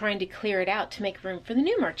 So they're trying to clear it out to make room for the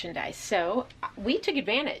new merchandise. So we took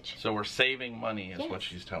advantage. So we're saving money is what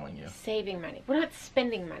she's telling you. Saving money. We're not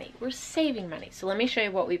spending money. We're saving money. So let me show you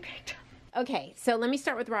what we picked up. Okay, so let me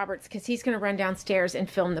start with Roberts because he's going to run downstairs and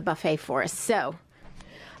film the buffet for us. So,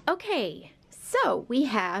 okay, so we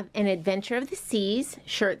have an Adventure of the Seas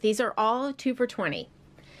shirt. These are all 2 for $20.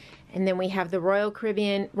 And then we have the Royal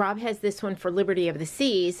Caribbean. Rob has this one for Liberty of the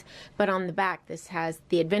Seas, but on the back this has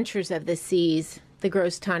the Adventures of the Seas, the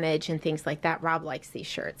gross tonnage and things like that. Rob likes these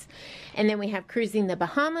shirts. And then we have Cruising the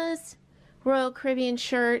Bahamas, Royal Caribbean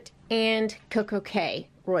shirt, and Coco Cay,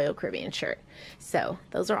 Royal Caribbean shirt. So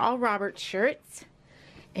those are all Robert's shirts.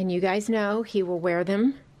 And you guys know he will wear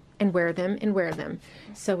them and wear them and wear them.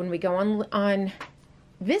 So when we go on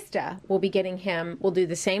Vista, we'll be getting him, we'll do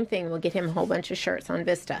the same thing, we'll get him a whole bunch of shirts on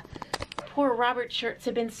Vista. Poor Robert's shirts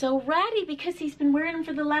have been so ratty because he's been wearing them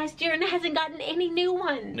for the last year and hasn't gotten any new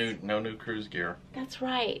ones. No new cruise gear. That's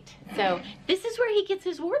right. So this is where he gets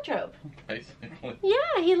his wardrobe. Basically.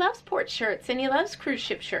 Yeah, he loves port shirts and he loves cruise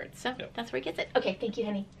ship shirts. So that's where he gets it. Okay, thank you,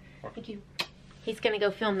 honey. Thank you. He's gonna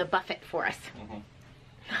go film the buffet for us.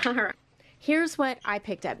 All right. Here's what I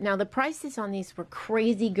picked up. Now the prices on these were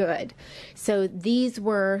crazy good. So these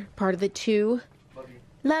were part of the 2.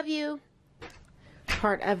 Love you.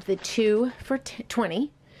 Part of the 2 for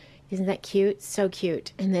 20. Isn't that cute? So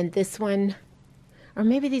cute. And then this one, or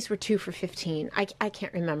maybe these were 2 for 15. I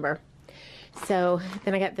can't remember. So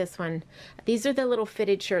then I got this one. These are the little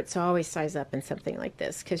fitted shirts. So I always size up in something like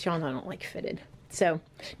this because y'all know I don't like fitted. So,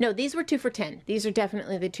 no, these were 2 for 10. These are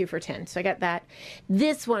definitely the 2 for 10. So I got that.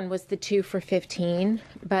 This one was the 2 for 15,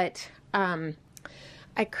 but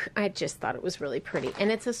I just thought it was really pretty.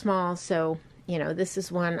 And it's a small, so, you know, this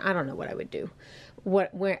is one, I don't know what I would do.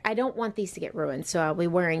 I don't want these to get ruined, so I'll be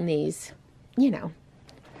wearing these, you know,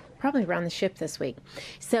 probably around the ship this week.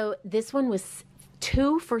 So this one was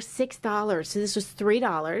 2 for $6. So this was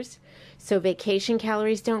 $3. So vacation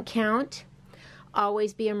calories don't count.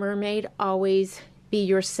 Always be a mermaid. Always be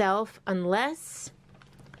yourself. Unless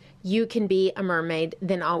you can be a mermaid,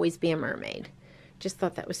 then always be a mermaid. Just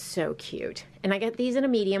thought that was so cute. And I got these in a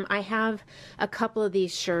medium. I have a couple of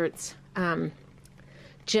these shirts.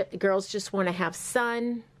 Girls just want to have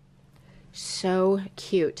sun. So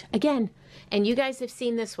cute. Again, and you guys have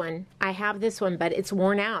seen this one. I have this one, but it's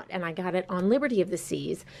worn out, and I got it on Liberty of the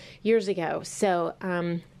Seas years ago. So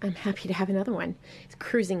I'm happy to have another one. It's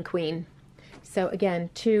Cruising Queen. So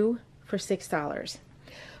again, 2 for $6.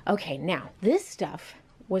 Okay, now this stuff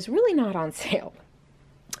was really not on sale.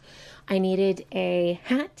 I needed a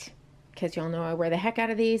hat, because y'all know I wear the heck out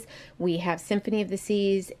of these. We have Symphony of the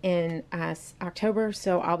Seas in October,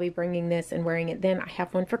 so I'll be bringing this and wearing it then. I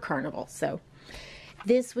have one for Carnival. So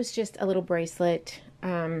this was just a little bracelet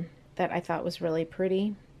that I thought was really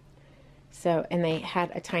pretty. So, and they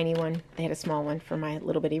had a tiny one. They had a small one for my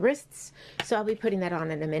little bitty wrists. So I'll be putting that on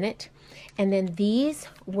in a minute. And then these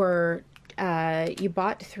were, you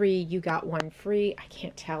bought 3, you got 1 free. I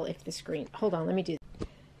can't tell if the screen, hold on, let me do.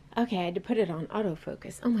 Okay, I had to put it on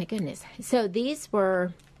autofocus. Oh my goodness. So these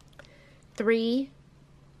were 3,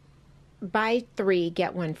 buy 3,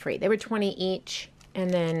 get 1 free. They were 20 each. And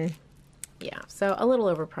then, yeah, so a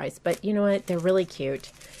little overpriced, but you know what? They're really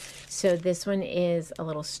cute. So this one is a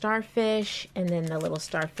little starfish, and then the little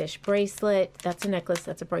starfish bracelet. That's a necklace,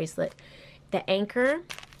 that's a bracelet. The anchor,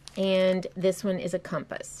 and this one is a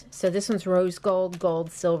compass. So this one's rose gold,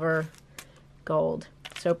 gold, silver, gold.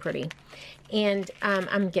 So pretty. And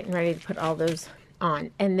I'm getting ready to put all those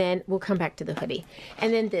on, and then we'll come back to the hoodie.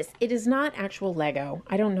 And then this, it is not actual Lego.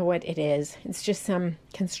 I don't know what it is. It's just some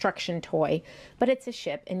construction toy, but it's a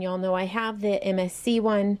ship, and y'all know I have the MSC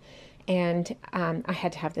one, and I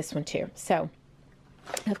had to have this one too. So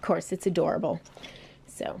of course it's adorable.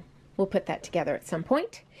 So we'll put that together at some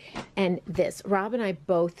point. And this, Rob and I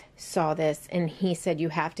both saw this, and he said you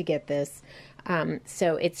have to get this.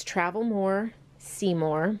 So it's Travel More, See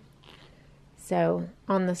More. So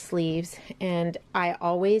on the sleeves, and I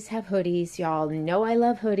always have hoodies. Y'all know I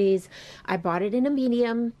love hoodies. I bought it in a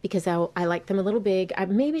medium because I like them a little big. I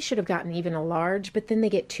maybe should have gotten even a large, but then they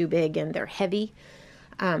get too big and they're heavy.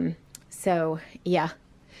 So yeah,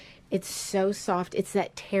 it's so soft. It's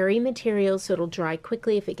that terry material, so it'll dry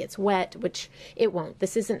quickly if it gets wet, which it won't.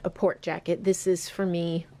 This isn't a port jacket. This is for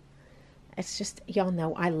me. It's just, y'all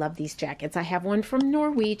know I love these jackets. I have one from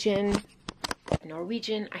Norwegian,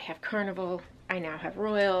 I have Carnival, I now have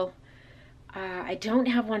Royal. I don't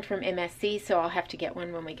have one from MSC, so I'll have to get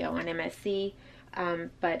one when we go on MSC.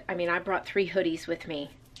 But I mean, I brought 3 hoodies with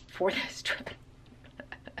me for this trip.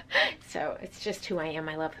 So it's just who I am.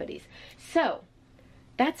 I love hoodies. So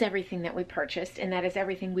that's everything that we purchased, and that is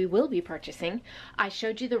everything we will be purchasing. I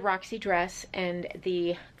showed you the Roxy dress and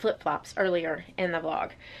the flip-flops earlier in the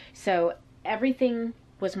vlog. So everything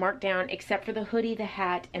was marked down except for the hoodie, the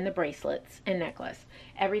hat, and the bracelets and necklace.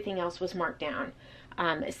 Everything else was marked down.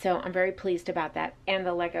 So I'm very pleased about that. And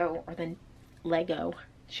the Lego, or the Lego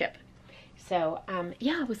ship. So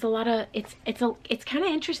yeah, it was a lot of, it's kind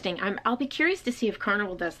of interesting. I'll be curious to see if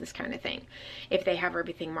Carnival does this kind of thing, if they have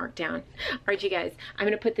everything marked down. All right, you guys, I'm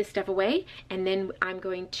gonna put this stuff away, and then I'm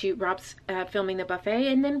going to, Rob's filming the buffet,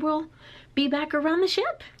 and then we'll be back around the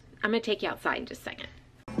ship. I'm gonna take you outside in just a second.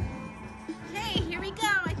 Hey, here we go.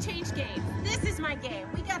 I changed games. This is my game.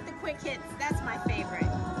 We got the quick hits. That's my favorite.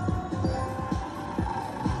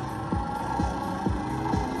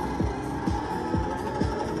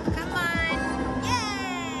 Come on.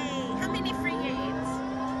 Yay! How many free games?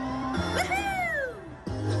 Woohoo!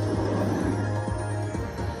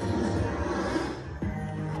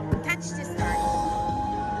 Touch to start.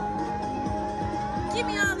 Give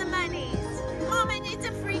me all the monies. Mama needs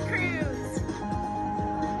a free cruise.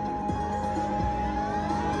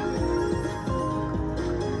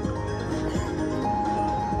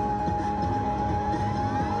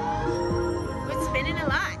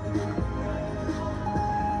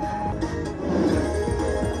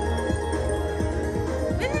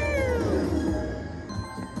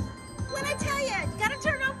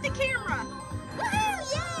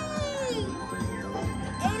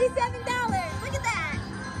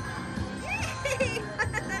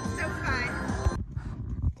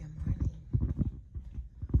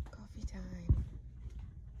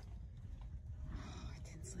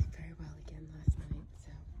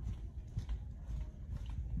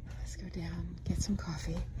 go down, get some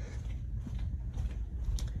coffee,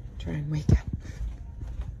 try and wake up.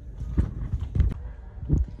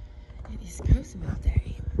 It is East Coast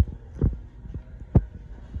day.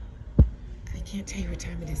 I can't tell you what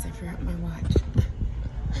time it is. I forgot my watch.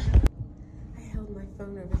 I held my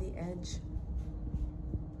phone over the edge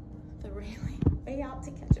of the railing way out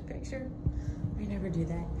to catch a picture. I never do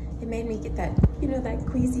that. It made me get that, you know, that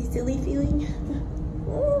queasy, silly feeling.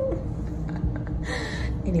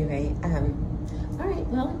 Anyway, all right,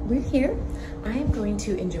 well, we're here. I am going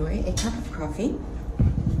to enjoy a cup of coffee.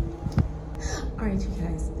 All right, you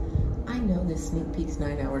guys, I know this sneak peek's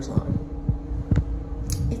 9 hours long.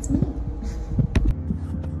 It's me.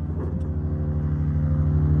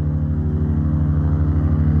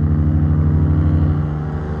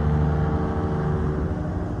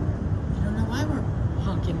 I don't know why we're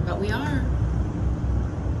honking, but we are.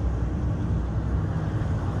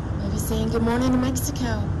 Maybe saying good morning to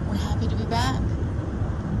Mexico. We're happy to be back.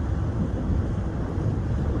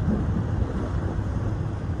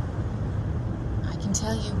 I can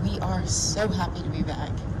tell you, we are so happy to be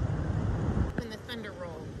back. When the thunder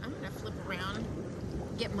roll, I'm gonna flip around,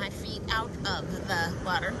 get my feet out of the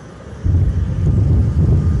water.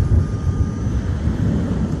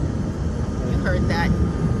 You heard that.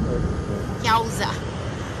 Yowza.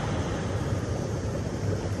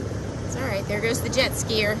 It's all right, there goes the jet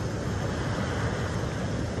skier.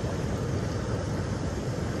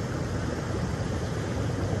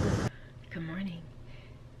 Good morning.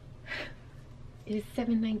 It is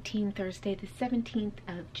 7:19 Thursday, the 17th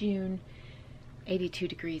of June, 82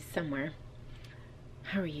 degrees somewhere.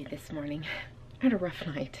 How are you this morning? I had a rough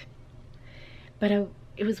night. But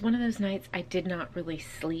it was one of those nights I did not really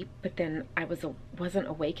sleep, but then I wasn't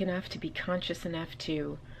awake enough to be conscious enough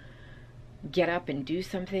to get up and do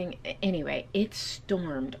something. Anyway, it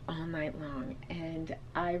stormed all night long, and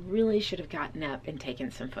I really should have gotten up and taken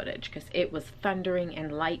some footage because it was thundering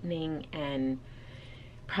and lightning and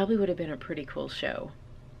probably would have been a pretty cool show.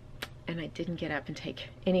 And I didn't get up and take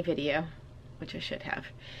any video, which I should have.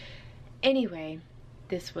 Anyway,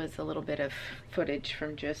 this was a little bit of footage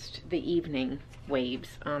from just the evening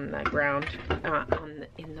waves on the ground,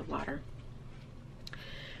 in the water.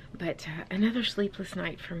 But another sleepless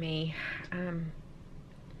night for me. I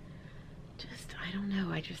don't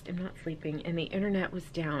know, I just am not sleeping. And the internet was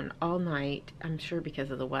down all night, I'm sure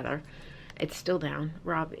because of the weather. It's still down.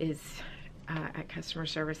 Rob is at customer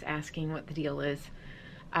service asking what the deal is.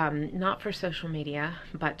 Not for social media,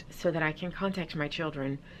 but so that I can contact my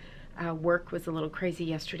children. Work was a little crazy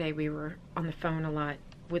yesterday. We were on the phone a lot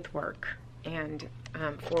with work and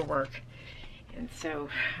for work. And so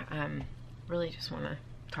really just want to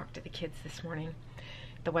talk to the kids this morning.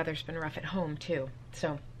 The weather's been rough at home too.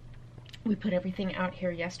 So we put everything out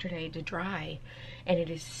here yesterday to dry, and it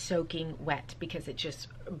is soaking wet because it just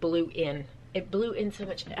blew in. It blew in so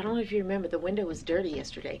much. I don't know if you remember, the window was dirty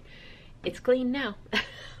yesterday. It's clean now.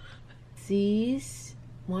 Seas,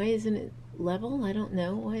 why isn't it level? I don't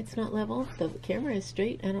know why it's not level. The camera is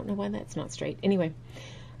straight. I don't know why that's not straight. Anyway,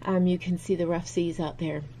 you can see the rough seas out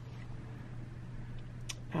there.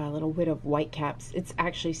 A little bit of whitecaps. It's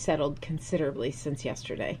actually settled considerably since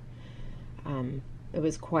yesterday. It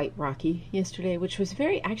was quite rocky yesterday, which was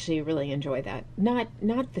actually really enjoy that.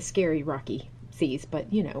 Not the scary rocky seas,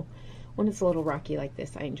 but you know, when it's a little rocky like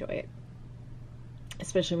this, I enjoy it.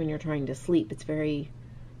 Especially when you're trying to sleep. It's very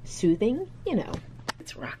soothing, you know.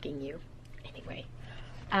 It's rocking you. Anyway,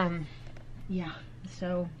 yeah,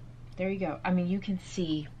 so there you go. I mean, you can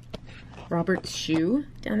see Robert's shoe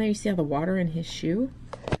down there. You see all the water in his shoe?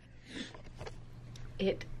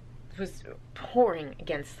 It was pouring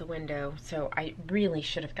against the window, so I really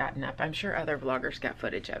should have gotten up. I'm sure other vloggers got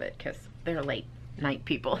footage of it because they're late night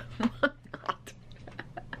people. Not.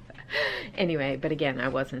 Anyway, but again, I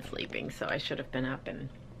wasn't sleeping, so I should have been up. And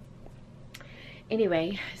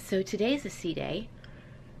anyway, so today's a sea day.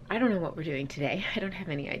 I don't know what we're doing today. I don't have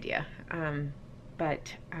any idea.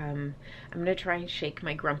 But I'm gonna try and shake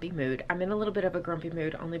my grumpy mood. I'm in a little bit of a grumpy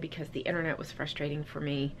mood only because the internet was frustrating for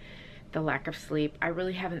me. The lack of sleep. I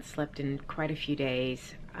really haven't slept in quite a few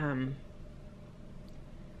days.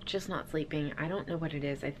 Just not sleeping. I don't know what it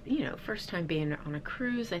is. You know, first time being on a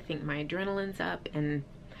cruise, I think my adrenaline's up, and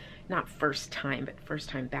not first time, but first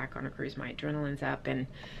time back on a cruise, my adrenaline's up, and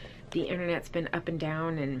the internet's been up and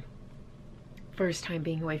down, and first time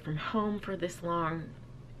being away from home for this long,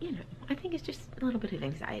 you know, I think it's just a little bit of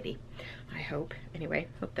anxiety. I hope. Anyway,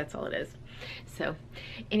 hope that's all it is. So,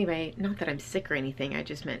 anyway, not that I'm sick or anything. I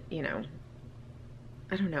just meant, you know,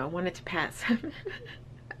 I don't know. I want it to pass.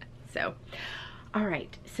 So, All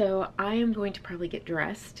right, so I am going to probably get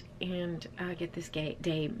dressed and get this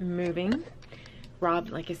day moving. Rob,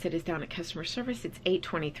 like I said, is down at customer service. It's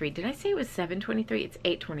 8:23. Did I say it was 7:23? It's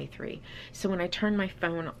 8:23. So when I turned my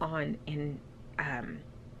phone on in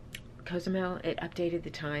Cozumel, it updated the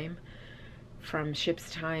time from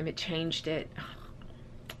ship's time. It changed it.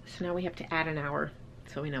 So now we have to add an hour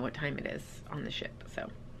so we know what time it is on the ship. So, all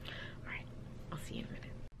right, I'll see you in a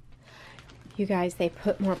minute. You guys, they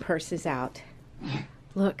put more purses out.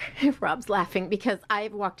 Look, Rob's laughing because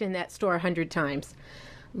I've walked in that store 100 times.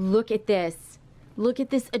 Look at this. Look at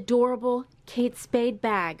this adorable Kate Spade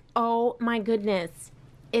bag. Oh my goodness.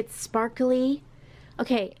 It's sparkly.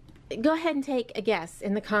 Okay, go ahead and take a guess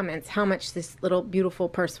in the comments how much this little beautiful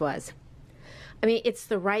purse was. I mean, it's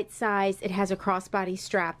the right size. It has a crossbody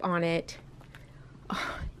strap on it.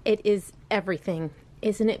 Oh, it is everything.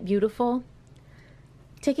 Isn't it beautiful?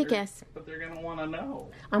 Take a guess. But they're going to want to know.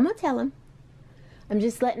 I'm going to tell them. I'm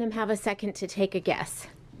just letting them have a second to take a guess.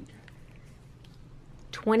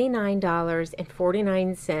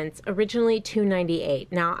 $29.49, originally $2.98.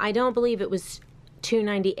 Now, I don't believe it was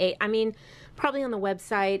 $2.98. I mean, probably on the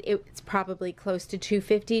website, it's probably close to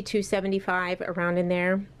 $2.50, $2.75, around in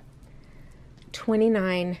there.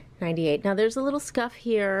 $29.98. Now, there's a little scuff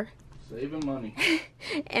here. Saving money.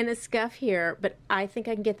 And a scuff here, but I think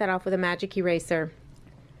I can get that off with a magic eraser.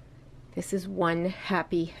 This is one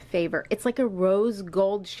happy favor. It's like a rose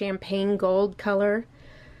gold, champagne gold color.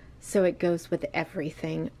 So it goes with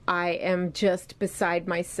everything. I am just beside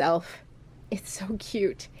myself. It's so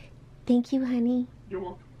cute. Thank you, honey. You're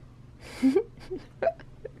welcome.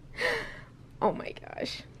 Oh my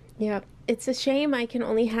gosh. Yeah, it's a shame I can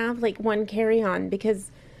only have like one carry-on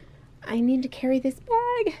because I need to carry this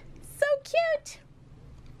bag. So cute.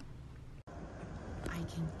 I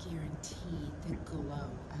can guarantee the glow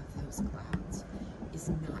of those clouds is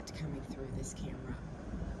not coming through this camera.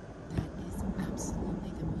 That is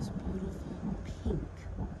absolutely the most beautiful pink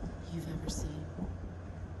you've ever seen.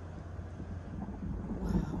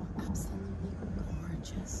 Wow, absolutely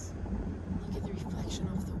gorgeous. Look at the reflection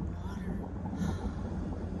off the water.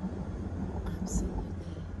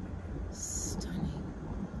 Absolutely stunning.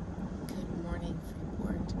 Good morning,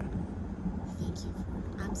 Freeport. Thank you for an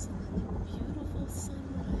absolutely beautiful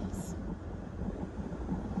sunrise.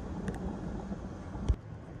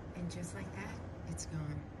 And just like that, it's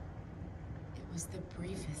gone. It was the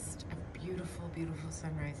briefest of beautiful, beautiful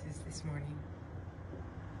sunrises this morning.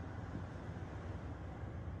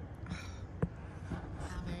 Oh,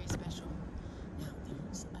 how very special. Now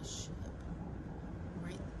there's a ship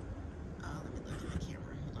right, oh, let me look at the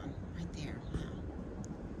camera, hold on, right there now.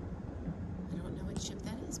 I don't know what ship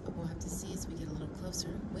that is, but we'll have to see as we get a little closer.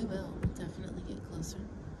 We will, we'll definitely get closer.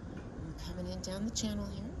 We're coming in down the channel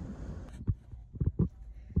here.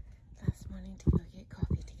 Last morning to go get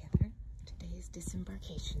coffee together. Today is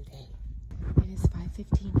disembarkation day. It is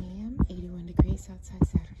 5:15 a.m., 81 degrees outside,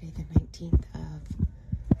 Saturday the 19th of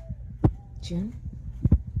June.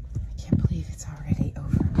 I can't believe it's already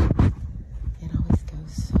over. It always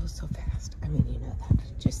goes so fast. I mean, you know that.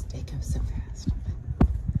 It goes so fast.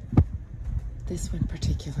 But this went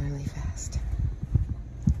particularly fast.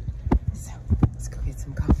 So, let's go get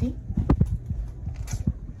some coffee.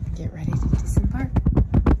 Get ready to disembark.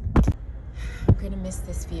 I'm gonna miss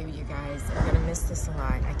this view, you guys. I'm gonna miss this a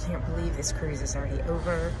lot. I can't believe this cruise is already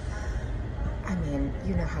over. I mean,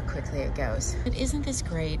 you know how quickly it goes. But isn't this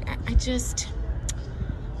great?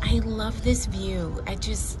 I love this view. I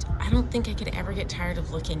don't think I could ever get tired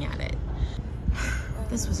of looking at it.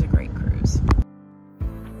 This was a great cruise.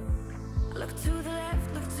 Look to the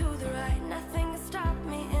left, look to the right. Nothing can stop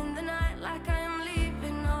me in the night, like I am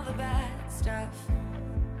leaving all the bad stuff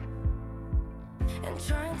and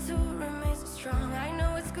trying to remain so strong. I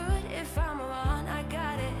know it's good if I'm alone. I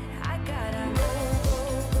got it, I gotta go,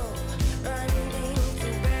 running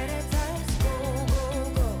to better times. Go,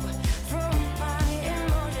 from my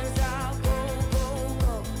emotions I'll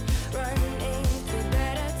go, running to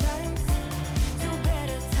better times, to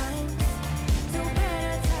better times, to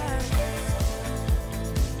better times,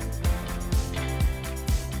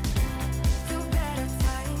 to better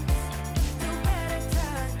times, to better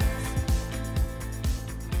times.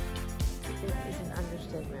 This is an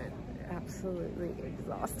understatement. Absolutely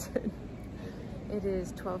exhausted. It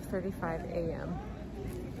is 12:35 a.m.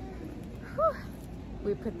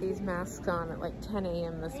 We put these masks on at like 10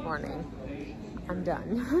 a.m. this morning. I'm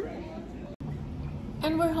done.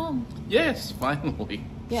 And we're home. Yes, finally.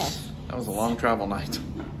 Yes. That was a long travel night.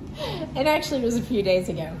 It actually was a few days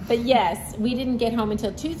ago. But yes, we didn't get home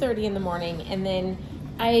until 2:30 in the morning, and then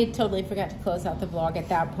I totally forgot to close out the vlog at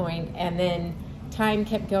that point, and then time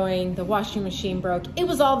kept going, the washing machine broke. It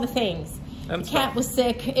was all the things. The cat was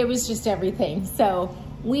sick. It was just everything. So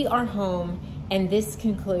we are home, and this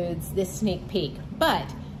concludes this sneak peek.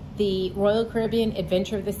 But the Royal Caribbean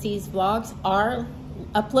Adventure of the Seas vlogs are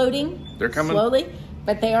uploading. They're coming slowly,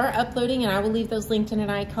 but they are uploading, and I will leave those linked in an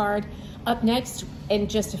iCard. Up next in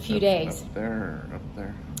just a few days. Up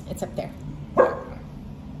there. It's up there. I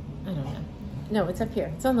don't know. No, it's up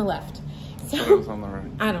here. It's on the left. So it was on the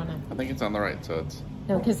right. I don't know. I think it's on the right, so it's...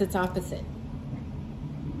 No, because it's opposite.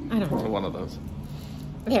 I don't know. One of those.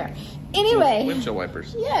 There. Anyway. Windshield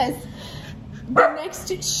wipers. Yes.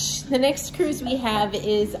 The next cruise we have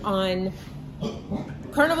is on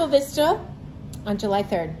Carnival Vista on July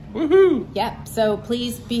 3rd. Woohoo! Yep. So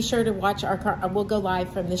please be sure to watch we'll go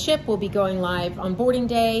live from the ship. We'll be going live on boarding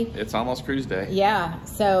day. It's almost cruise day. Yeah.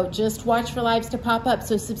 So just watch for lives to pop up.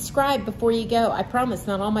 So subscribe before you go. I promise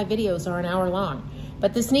not all my videos are an hour long.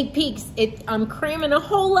 But the sneak peeks, I'm cramming a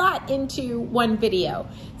whole lot into one video.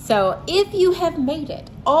 So if you have made it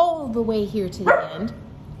all the way here to the end,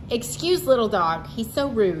 excuse little dog, he's so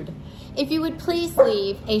rude. If you would please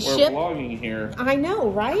leave a ship. We're vlogging here. I know,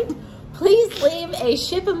 right? Please leave a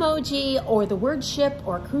ship emoji or the word ship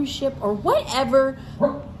or cruise ship or whatever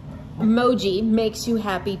emoji makes you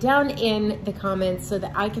happy down in the comments so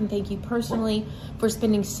that I can thank you personally for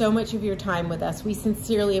spending so much of your time with us. We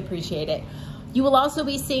sincerely appreciate it. You will also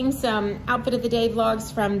be seeing some outfit of the day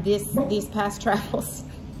vlogs from these past travels.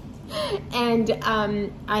 And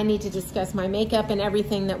I need to discuss my makeup and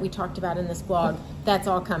everything that we talked about in this vlog. That's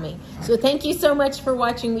all coming. So thank you so much for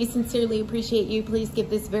watching. We sincerely appreciate you. Please give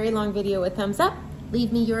this very long video a thumbs up.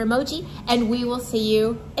 Leave me your emoji, and we will see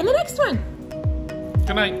you in the next one.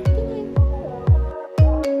 Good night.